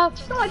up.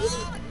 No,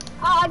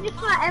 I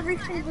just got every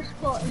single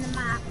spot in the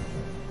map.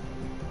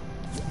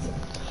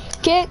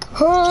 Kick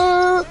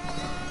her.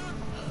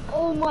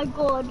 Oh my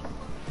god.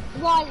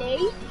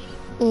 Riley,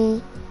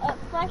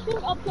 Precious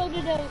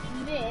uploaded a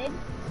vid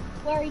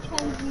where he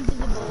turns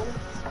invisible.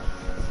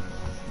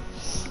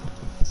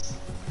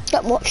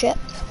 Don't watch it.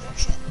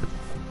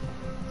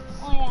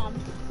 I am.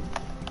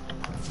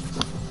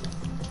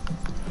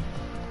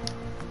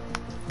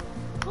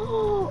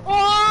 Oh,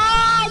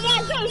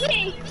 that's OP!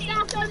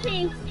 That's OP!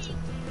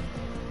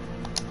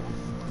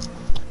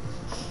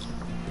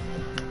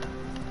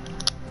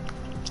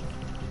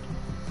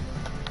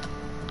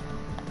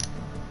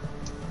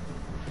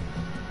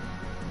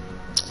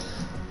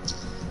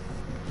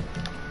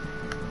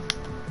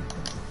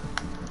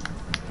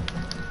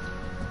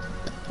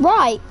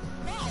 Right.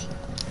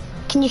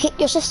 Can you kick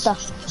your sister?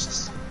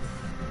 What?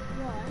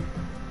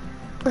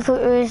 I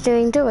thought you was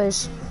doing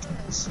doers.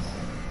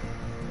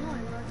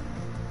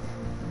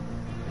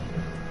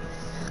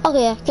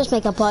 Okay, yeah, just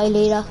make a party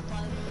leader.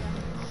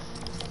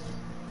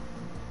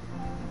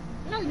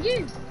 No,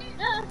 you!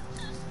 Oh,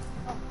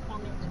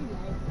 damn it, too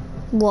late.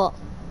 What?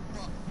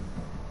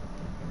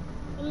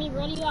 Let me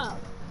ready you up.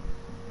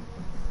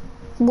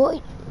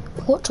 What,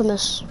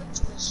 Thomas?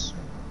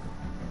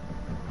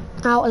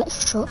 Ow,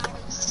 electric shock.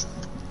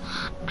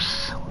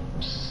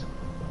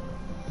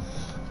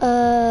 Oh.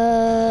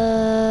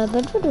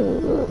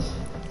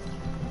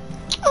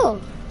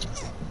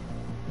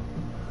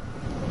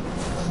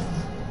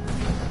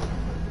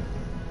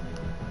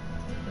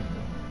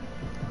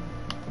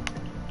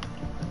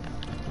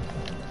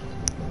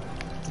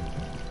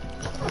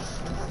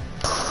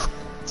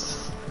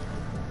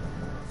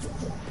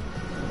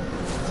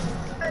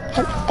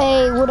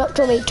 Hey, what up,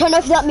 Tommy? Turn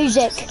off that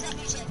music.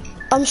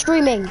 I'm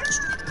streaming.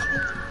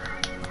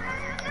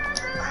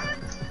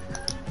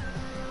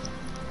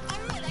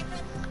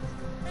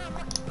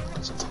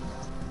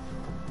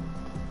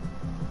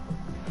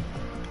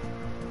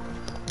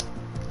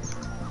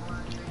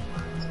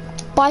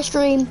 Bye,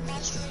 stream.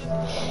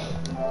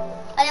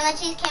 Oh, my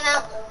cheese came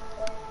out.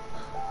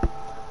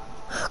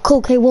 Cool,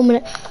 okay, 1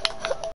 minute.